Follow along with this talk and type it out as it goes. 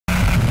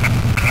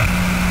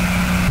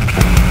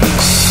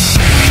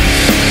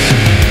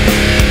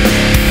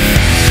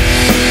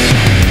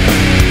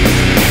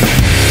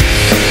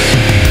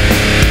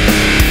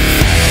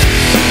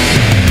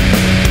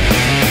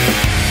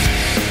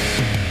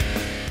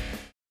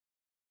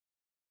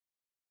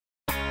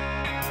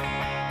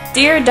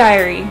Dear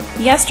Diary,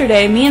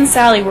 yesterday me and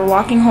Sally were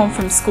walking home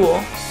from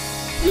school.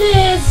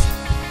 Liz!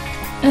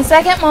 In a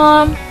second,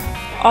 Mom.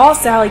 All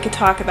Sally could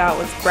talk about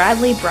was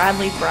Bradley. Liz,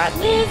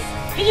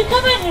 can you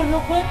come in here real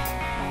quick?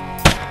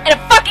 In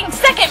a fucking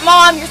second,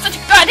 Mom! You're such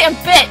a goddamn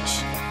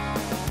bitch!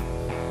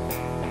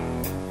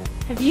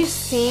 Have you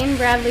seen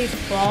Bradley's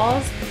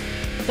balls?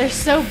 They're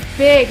so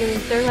big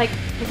and they're like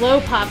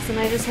blow pops and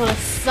I just want to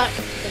suck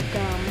the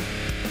gum.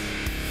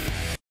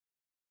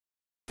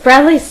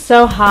 Bradley's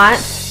so hot.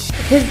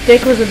 If his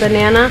dick was a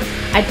banana,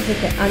 I'd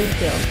take it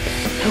unpeeled.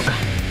 No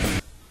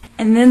comments.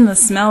 And then the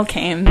smell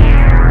came.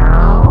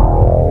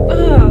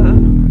 Ugh.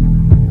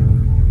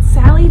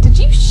 Sally, did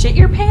you shit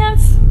your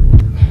pants?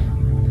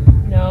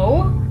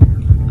 No.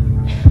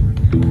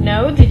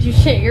 No? Did you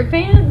shit your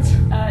pants?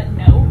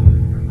 No.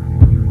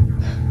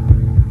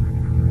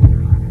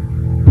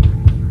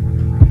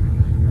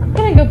 I'm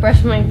gonna go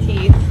brush my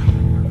teeth.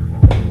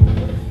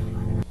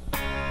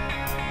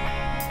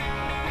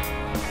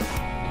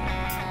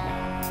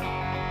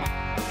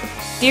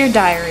 Dear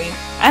Diary,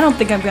 I don't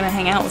think I'm gonna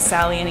hang out with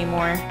Sally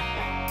anymore.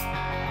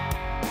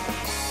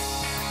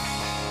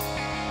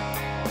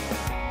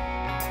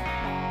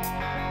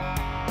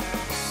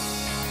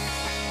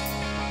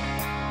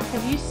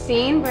 Have you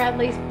seen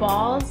Bradley's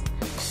balls?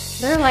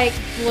 They're like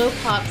blow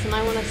pops and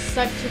I want to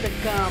suck to the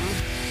gum.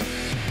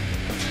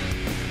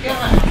 Come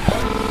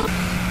on.